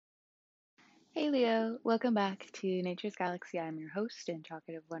Hey Leo, welcome back to Nature's Galaxy. I'm your host and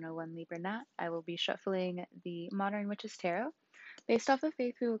Talkative 101 Libra Nat. I will be shuffling the Modern Witches Tarot. Based off of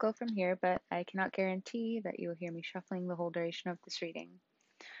faith, we will go from here, but I cannot guarantee that you will hear me shuffling the whole duration of this reading.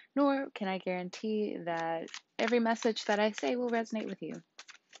 Nor can I guarantee that every message that I say will resonate with you.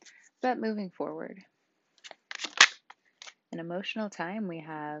 But moving forward, an emotional time, we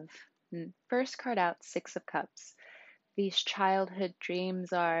have first card out, Six of Cups. These childhood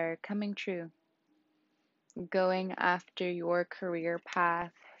dreams are coming true. Going after your career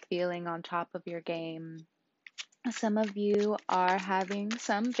path, feeling on top of your game. Some of you are having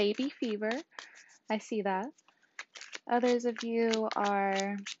some baby fever. I see that. Others of you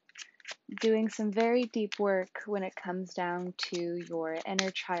are doing some very deep work when it comes down to your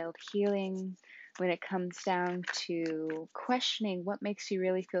inner child healing, when it comes down to questioning what makes you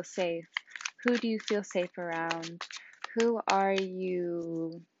really feel safe. Who do you feel safe around? Who are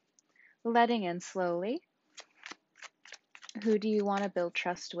you letting in slowly? Who do you want to build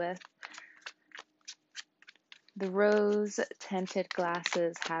trust with? The rose-tinted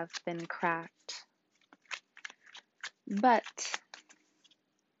glasses have been cracked, but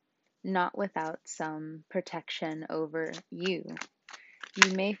not without some protection over you.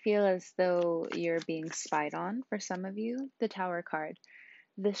 You may feel as though you're being spied on for some of you. The Tower card,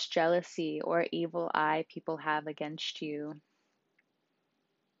 this jealousy or evil eye people have against you,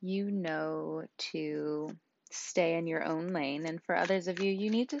 you know to stay in your own lane. And for others of you, you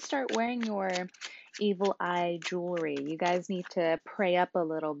need to start wearing your evil eye jewelry. You guys need to pray up a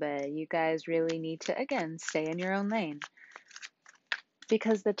little bit. You guys really need to, again, stay in your own lane.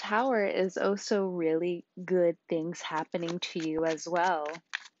 Because the Tower is also really good things happening to you as well.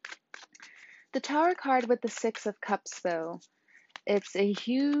 The Tower card with the Six of Cups, though, it's a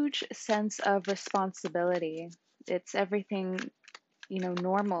huge sense of responsibility. It's everything,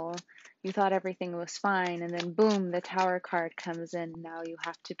 normal. You thought everything was fine, and then boom, the Tower card comes in. Now you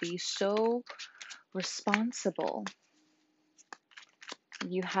have to be so responsible.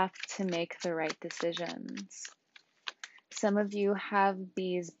 You have to make the right decisions. Some of you have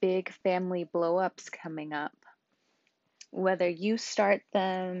these big family blow-ups coming up. Whether you start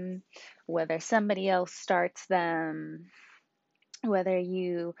them, whether somebody else starts them, whether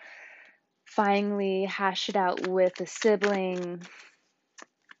you finally hash it out with a sibling,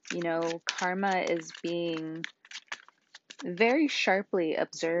 karma is being very sharply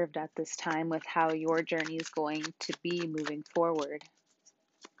observed at this time with how your journey is going to be moving forward.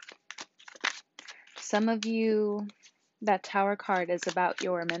 Some of you, that Tower card is about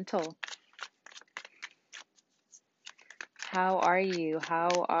your mental. How are you? How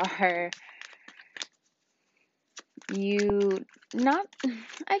are you not,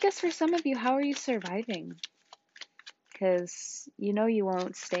 I guess for some of you, how are you surviving? Because you know you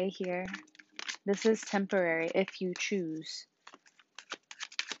won't stay here. This is temporary if you choose.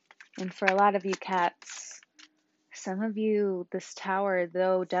 And for a lot of you cats, some of you, this Tower,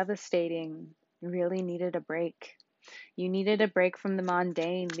 though devastating, really needed a break. You needed a break from the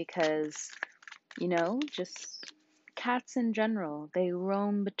mundane because, just cats in general, they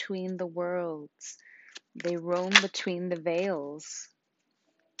roam between the worlds. They roam between the veils.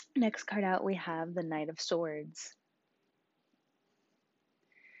 Next card out, we have the Knight of Swords.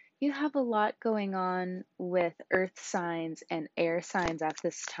 You have a lot going on with earth signs and air signs at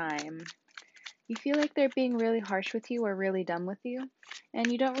this time. You feel like they're being really harsh with you or really dumb with you, and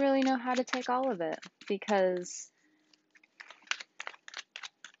you don't really know how to take all of it because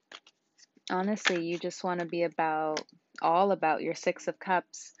honestly, you just want to be all about your Six of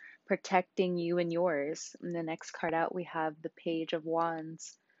Cups, protecting you and yours. In the next card out, we have the Page of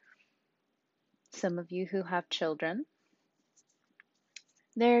Wands. Some of you who have children,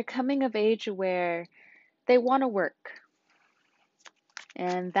 they're coming of age where they want to work,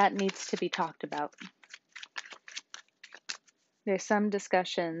 and that needs to be talked about. There's some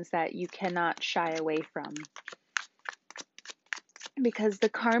discussions that you cannot shy away from because the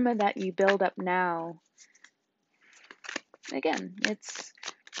karma that you build up now, again, it's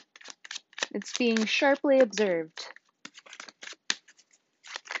being sharply observed.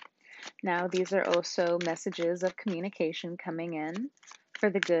 Now, these are also messages of communication coming in for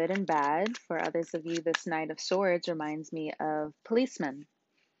the good and bad. For others of you, this Knight of Swords reminds me of policemen.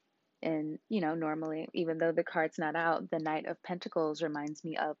 And, normally, even though the card's not out, the Knight of Pentacles reminds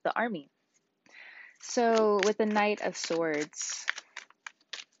me of the army. So with the Knight of Swords,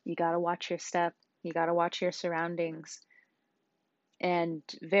 you got to watch your step. You got to watch your surroundings. And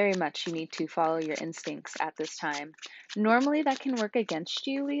very much you need to follow your instincts at this time. Normally that can work against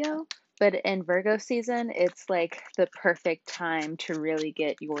you, Leo, But in Virgo season, it's like the perfect time to really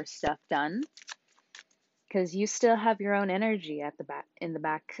get your stuff done because you still have your own energy at the back in the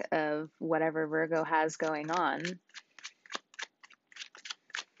back of whatever Virgo has going on.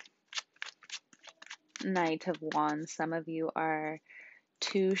 Knight of Wands, some of you are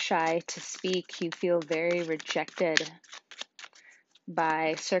too shy to speak. You feel very rejected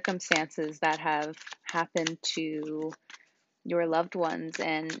by circumstances that have happened to your loved ones,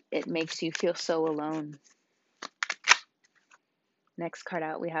 and it makes you feel so alone. Next card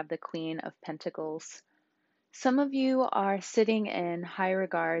out, we have the Queen of Pentacles. Some of you are sitting in high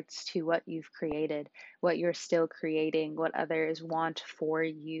regards to what you've created, what you're still creating, what others want for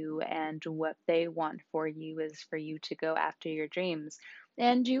you, and what they want for you is for you to go after your dreams.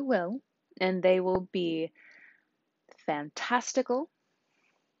 And you will, and they will be fantastical.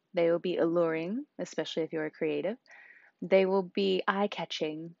 They will be alluring, especially if you're creative. They will be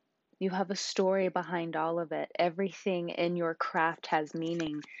eye-catching. You have a story behind all of it. Everything in your craft has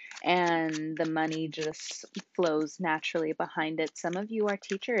meaning, and the money just flows naturally behind it. Some of you are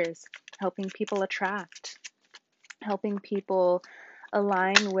teachers, helping people attract, helping people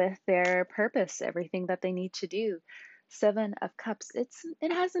align with their purpose, everything that they need to do. Seven of Cups.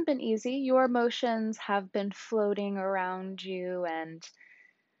 It hasn't been easy. Your emotions have been floating around you, and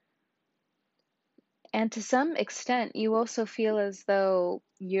to some extent, you also feel as though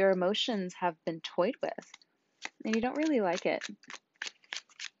your emotions have been toyed with, and you don't really like it.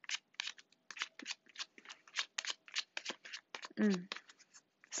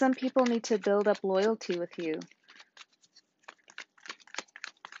 Some people need to build up loyalty with you.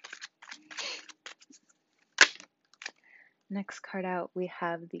 Next card out, we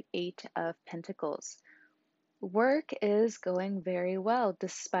have the Eight of Pentacles. Work is going very well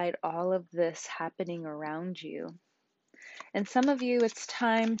despite all of this happening around you. And some of you, it's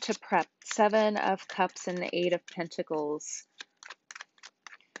time to prep. Seven of Cups and the Eight of Pentacles.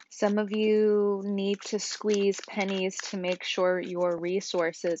 Some of you need to squeeze pennies to make sure your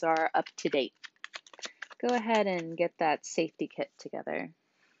resources are up to date. Go ahead and get that safety kit together.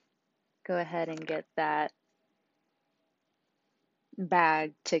 Go ahead and get that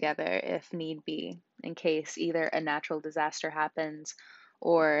bag together if need be, in case either a natural disaster happens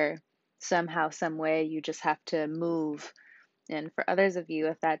or somehow, some way you just have to move. And for others of you,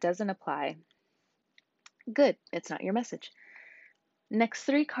 if that doesn't apply, good, it's not your message. Next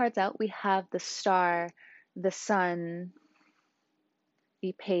three cards out, we have the Star, the Sun,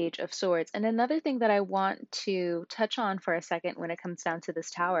 the Page of Swords. And another thing that I want to touch on for a second when it comes down to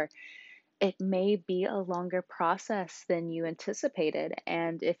this tower, it may be a longer process than you anticipated.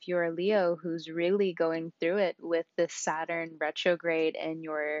 And if you're a Leo who's really going through it with this Saturn retrograde in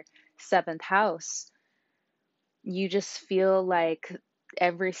your seventh house, you just feel like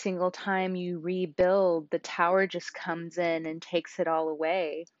every single time you rebuild, the tower just comes in and takes it all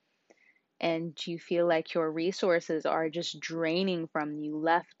away. And you feel like your resources are just draining from you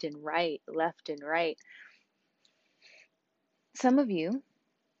left and right, left and right. Some of you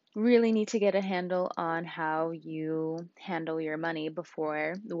really need to get a handle on how you handle your money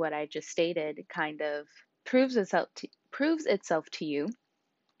before what I just stated kind of proves itself to you,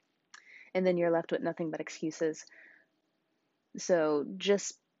 and then you're left with nothing but excuses. So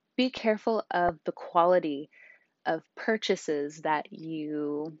just be careful of the quality of purchases that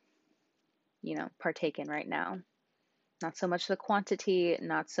you partake in right now. Not so much the quantity,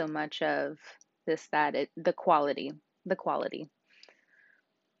 not so much of this, that, the quality, the quality.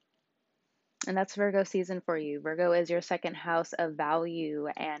 And that's Virgo season for you. Virgo is your second house of value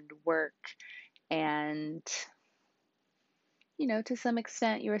and work and, to some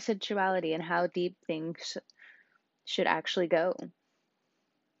extent, your sensuality and how deep things should actually go.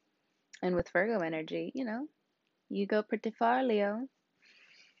 And with Virgo energy, you go pretty far, Leo.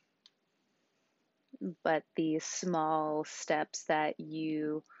 But these small steps that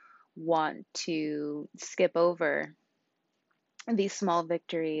you want to skip over, these small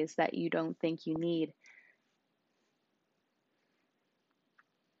victories that you don't think you need,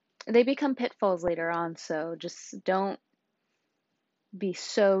 they become pitfalls later on. So just don't be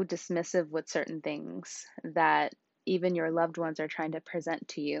so dismissive with certain things that even your loved ones are trying to present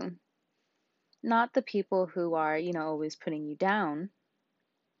to you. Not the people who are, always putting you down,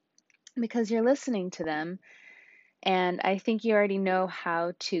 because you're listening to them. And I think you already know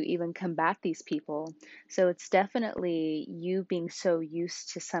how to even combat these people. So it's definitely you being so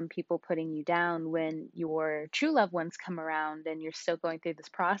used to some people putting you down when your true loved ones come around and you're still going through this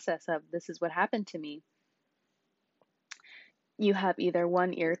process of this is what happened to me. You have either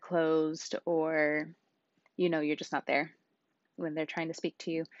one ear closed or, you're just not there when they're trying to speak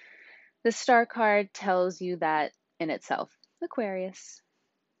to you. The star card tells you that in itself. Aquarius.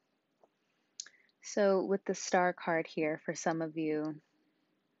 So with the star card here, for some of you,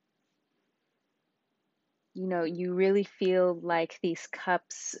 you really feel like these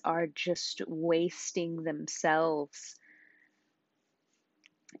cups are just wasting themselves.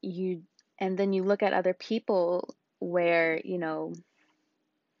 And then you look at other people where,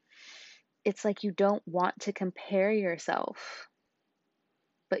 it's like you don't want to compare yourself,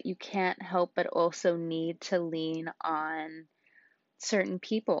 but you can't help but also need to lean on certain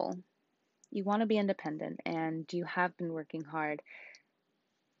people. You want to be independent and you have been working hard,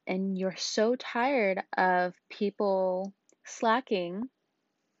 and you're so tired of people slacking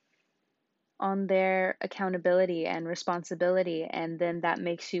on their accountability and responsibility, and then that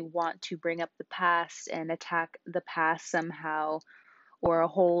makes you want to bring up the past and attack the past somehow, or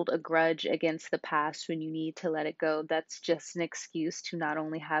hold a grudge against the past when you need to let it go. That's just an excuse to not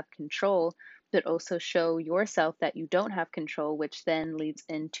only have control, but also show yourself that you don't have control, which then leads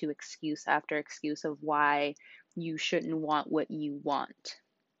into excuse after excuse of why you shouldn't want what you want.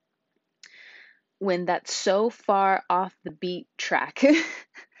 When that's so far off the beat track,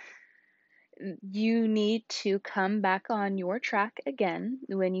 you need to come back on your track again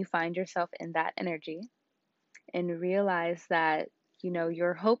when you find yourself in that energy, and realize that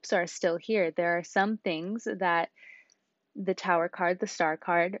your hopes are still here. There are some things that the Tower card, the Star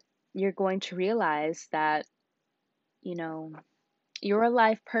card, you're going to realize that you know your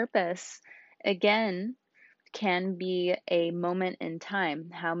life purpose again can be a moment in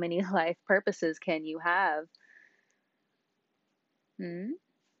time. How many life purposes can you have? Hmm?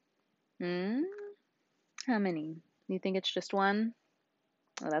 Hmm? How many? You think it's just one?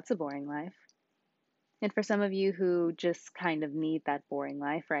 Well, that's a boring life. And for some of you who just kind of need that boring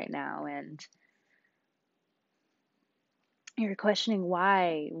life right now, and you're questioning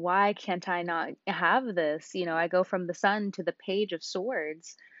why can't I not have this? I go from the Sun to the Page of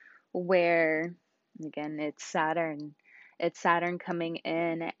Swords, where again it's Saturn coming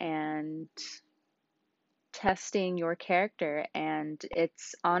in and testing your character, and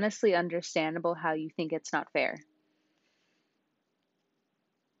it's honestly understandable how you think it's not fair.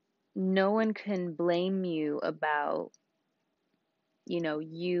 No one can blame you about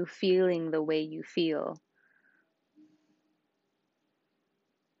you feeling the way you feel.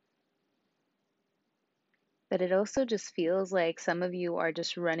 But it also just feels like some of you are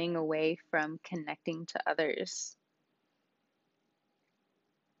just running away from connecting to others.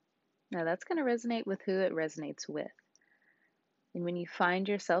 Now that's going to resonate with who it resonates with. And when you find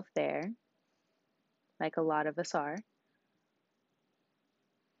yourself there, like a lot of us are,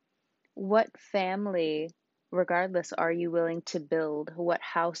 what family, regardless, are you willing to build? What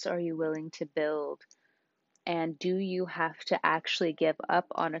house are you willing to build? And do you have to actually give up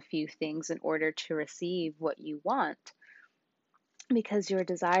on a few things in order to receive what you want? Because your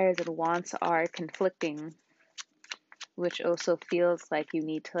desires and wants are conflicting, which also feels like you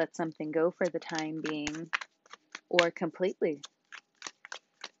need to let something go for the time being or completely.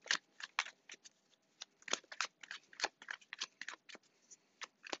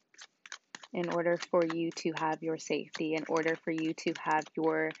 In order for you to have your safety, in order for you to have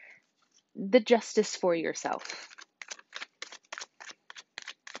the justice for yourself.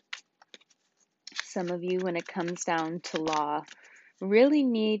 Some of you, when it comes down to law, really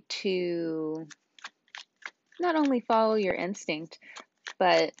need to not only follow your instinct,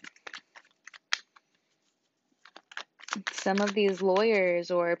 but some of these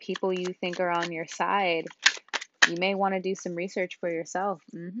lawyers or people you think are on your side, you may want to do some research for yourself.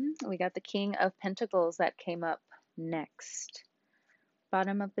 We got the King of Pentacles that came up next.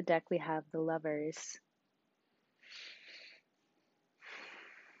 Bottom of the deck, we have the Lovers.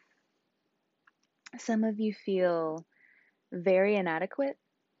 Some of you feel very inadequate,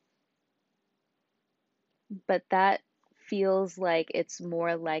 but that feels like it's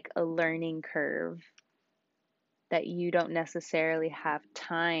more like a learning curve that you don't necessarily have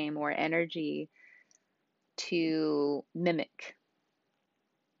time or energy to mimic,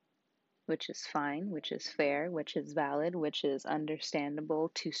 which is fine, which is fair, which is valid, which is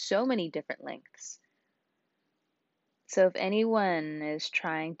understandable to so many different lengths. So if anyone is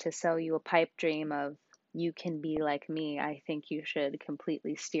trying to sell you a pipe dream of you can be like me, I think you should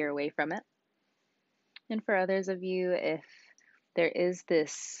completely steer away from it. And for others of you, if there is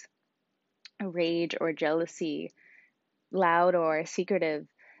this rage or jealousy, loud or secretive,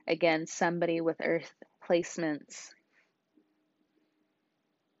 against somebody with earth placements,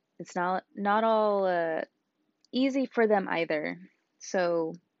 it's not all easy for them either.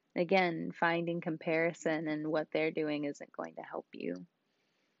 So again, finding comparison and what they're doing isn't going to help you.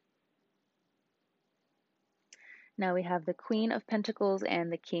 Now we have the Queen of Pentacles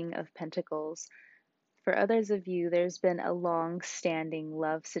and the King of Pentacles. For others of you, there's been a long-standing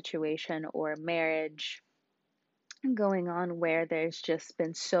love situation or marriage going on where there's just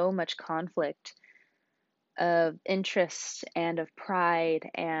been so much conflict of interest and of pride,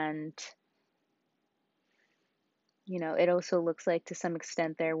 and it also looks like to some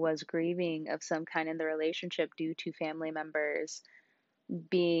extent there was grieving of some kind in the relationship due to family members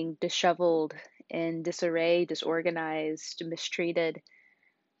being disheveled, in disarray, disorganized, mistreated,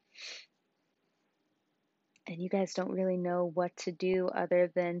 and you guys don't really know what to do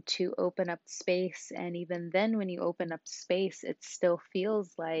other than to open up space. And even then, when you open up space, it still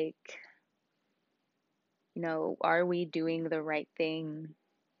feels like, are we doing the right thing?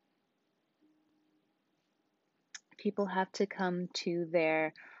 People have to come to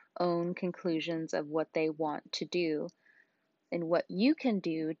their own conclusions of what they want to do. And what you can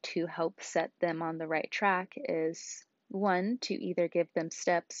do to help set them on the right track is, one, to either give them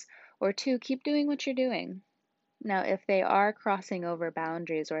steps, or two, keep doing what you're doing. Now, if they are crossing over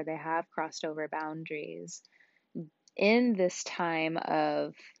boundaries or they have crossed over boundaries in this time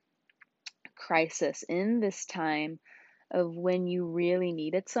of crisis, in this time of when you really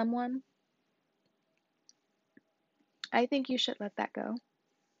needed someone, I think you should let that go.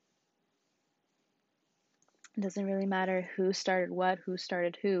 It doesn't really matter who started what, who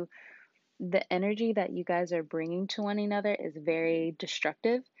started who. The energy that you guys are bringing to one another is very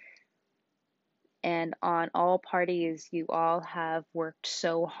destructive. And on all parties, you all have worked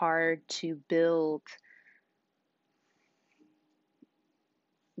so hard to build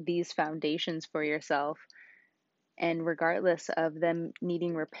these foundations for yourself. And regardless of them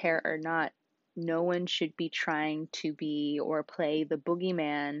needing repair or not, no one should be trying to be or play the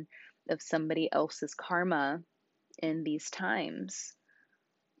boogeyman of somebody else's karma in these times.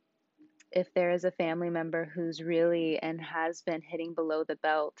 If there is a family member who's really and has been hitting below the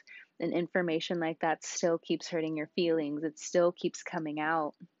belt, and information like that still keeps hurting your feelings, it still keeps coming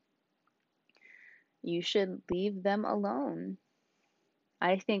out, you should leave them alone.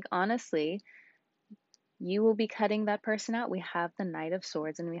 I think honestly, you will be cutting that person out. We have the Knight of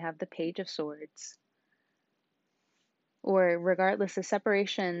Swords and we have the Page of Swords. Or regardless, the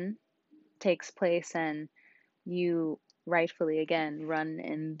separation takes place and you rightfully again run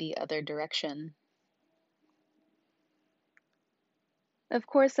in the other direction. Of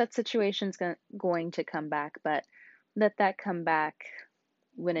course, that situation's going to come back, but let that come back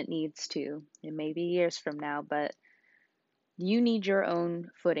when it needs to. It may be years from now, but you need your own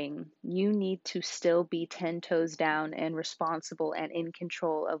footing. You need to still be 10 toes down and responsible and in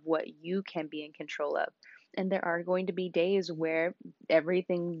control of what you can be in control of. And there are going to be days where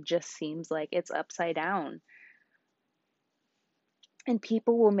everything just seems like it's upside down. And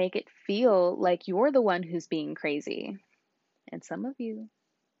people will make it feel like you're the one who's being crazy. And some of you,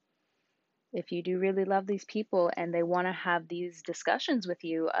 if you do really love these people and they want to have these discussions with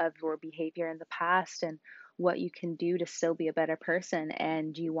you of your behavior in the past and what you can do to still be a better person,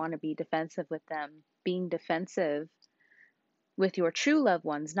 and you want to be defensive with them, being defensive with your true loved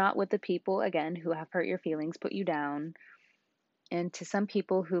ones, not with the people, again, who have hurt your feelings, put you down. And to some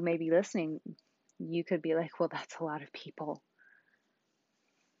people who may be listening, you could be like, well, that's a lot of people.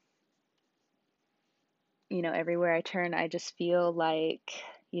 Everywhere I turn, I just feel like,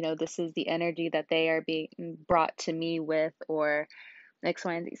 this is the energy that they are being brought to me with, or X,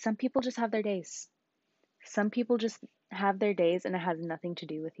 Y, and Z. Some people just have their days. Some people just have their days and it has nothing to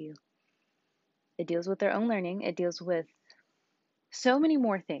do with you. It deals with their own learning. It deals with so many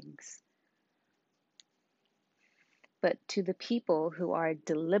more things. But to the people who are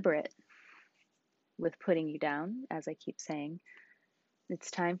deliberate with putting you down, as I keep saying,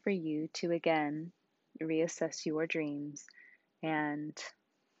 it's time for you to again reassess your dreams and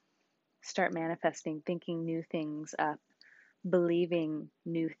start manifesting, thinking new things up, believing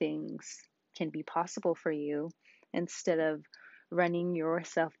new things can be possible for you, instead of running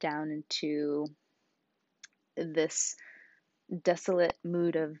yourself down into this desolate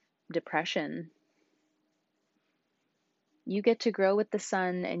mood of depression. You get to grow with the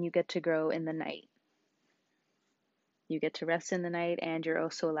sun and you get to grow in the night. You get to rest in the night, and you're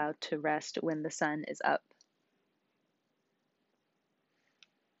also allowed to rest when the sun is up.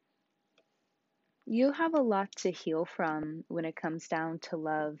 You have a lot to heal from when it comes down to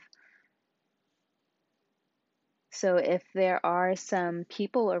love. So if there are some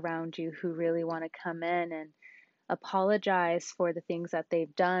people around you who really want to come in and apologize for the things that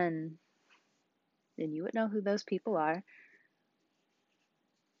they've done, then you would know who those people are.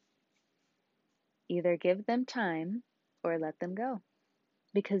 Either give them time or let them go,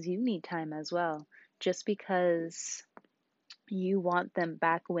 because you need time as well. just because you want them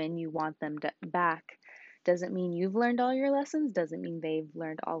back when you want them back doesn't mean you've learned all your lessons, doesn't mean they've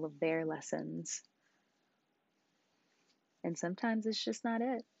learned all of their lessons. And sometimes it's just not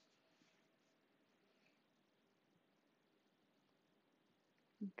it.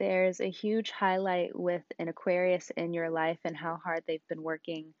 There's a huge highlight with an Aquarius in your life and how hard they've been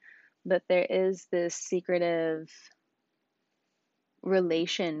working, but there is this secretive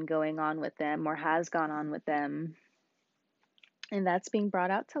relation going on with them, or has gone on with them, and that's being brought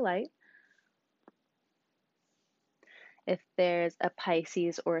out to light. If there's a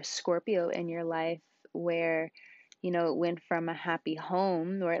Pisces or a Scorpio in your life where, it went from a happy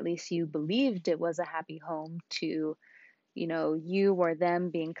home, or at least you believed it was a happy home, to, you or them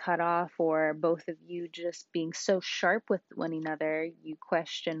being cut off, or both of you just being so sharp with one another, you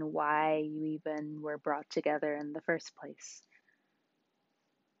question why you even were brought together in the first place.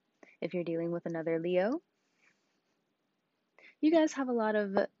 If you're dealing with another Leo, you guys have a lot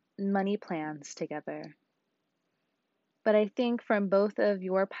of money plans together. But I think from both of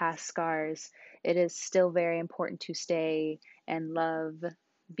your past scars, it is still very important to stay and love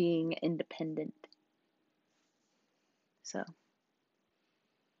being independent. So,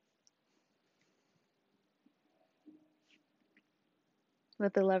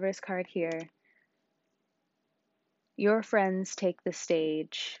 with the Lover's card here, your friends take the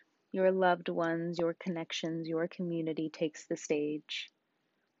stage, your loved ones, your connections, your community takes the stage.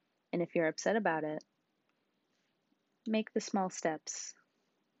 And if you're upset about it, make the small steps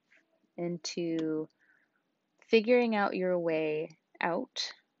into figuring out your way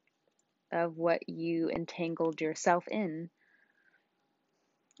out of what you entangled yourself in,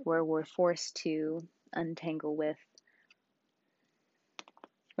 or were forced to untangle with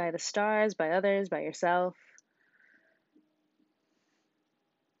by the stars, by others, by yourself,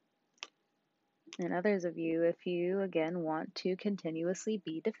 and others of you. If you, again, want to continuously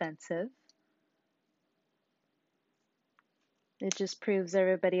be defensive, it just proves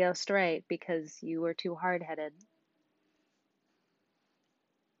everybody else right because you were too hard-headed.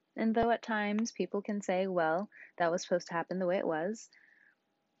 And though at times people can say, well, that was supposed to happen the way it was,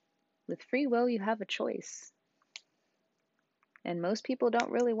 with free will, you have a choice. And most people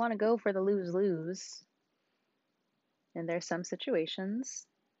don't really want to go for the lose-lose. And there's some situations,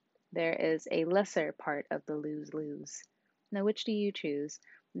 there is a lesser part of the lose-lose. Now, which do you choose?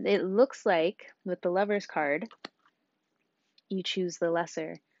 It looks like, with the Lover's card, you choose the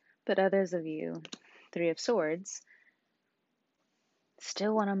lesser. But others of you, Three of Swords,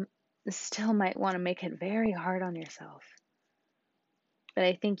 still might want to make it very hard on yourself. But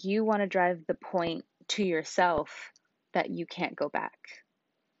I think you want to drive the point to yourself that you can't go back.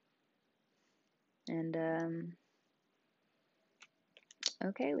 And,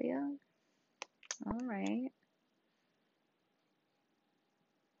 okay, Leo. All right.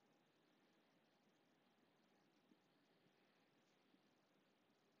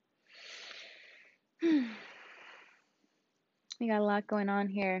 We got a lot going on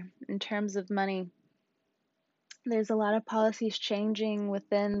here in terms of money. There's a lot of policies changing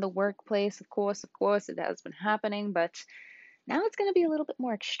within the workplace. Of course, it has been happening, but now it's going to be a little bit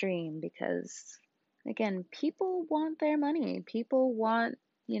more extreme because, again, people want their money. People want,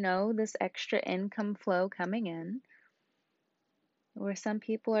 this extra income flow coming in, where some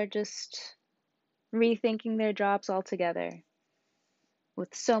people are just rethinking their jobs altogether.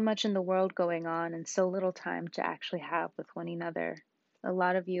 With so much in the world going on and so little time to actually have with one another, a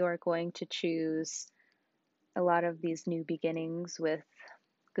lot of you are going to choose a lot of these new beginnings with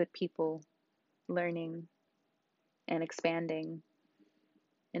good people, learning and expanding.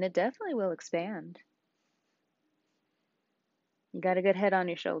 And it definitely will expand. You got a good head on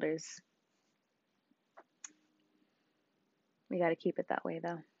your shoulders. We got to keep it that way,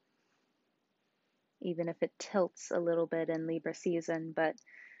 though. Even if it tilts a little bit in Libra season, but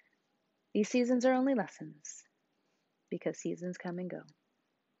these seasons are only lessons because seasons come and go.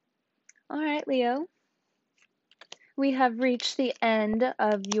 All right, Leo. We have reached the end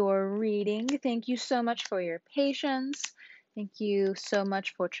of your reading. Thank you so much for your patience. Thank you so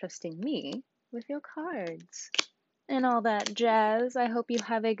much for trusting me with your cards and all that jazz. I hope you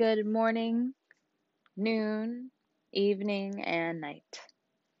have a good morning, noon, evening, and night.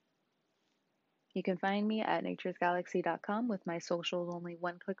 You can find me at naturesgalaxy.com with my socials only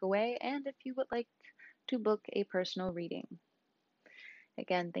one click away, and if you would like to book a personal reading.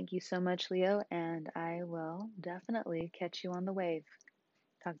 Again, thank you so much, Leo, and I will definitely catch you on the wave.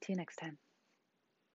 Talk to you next time.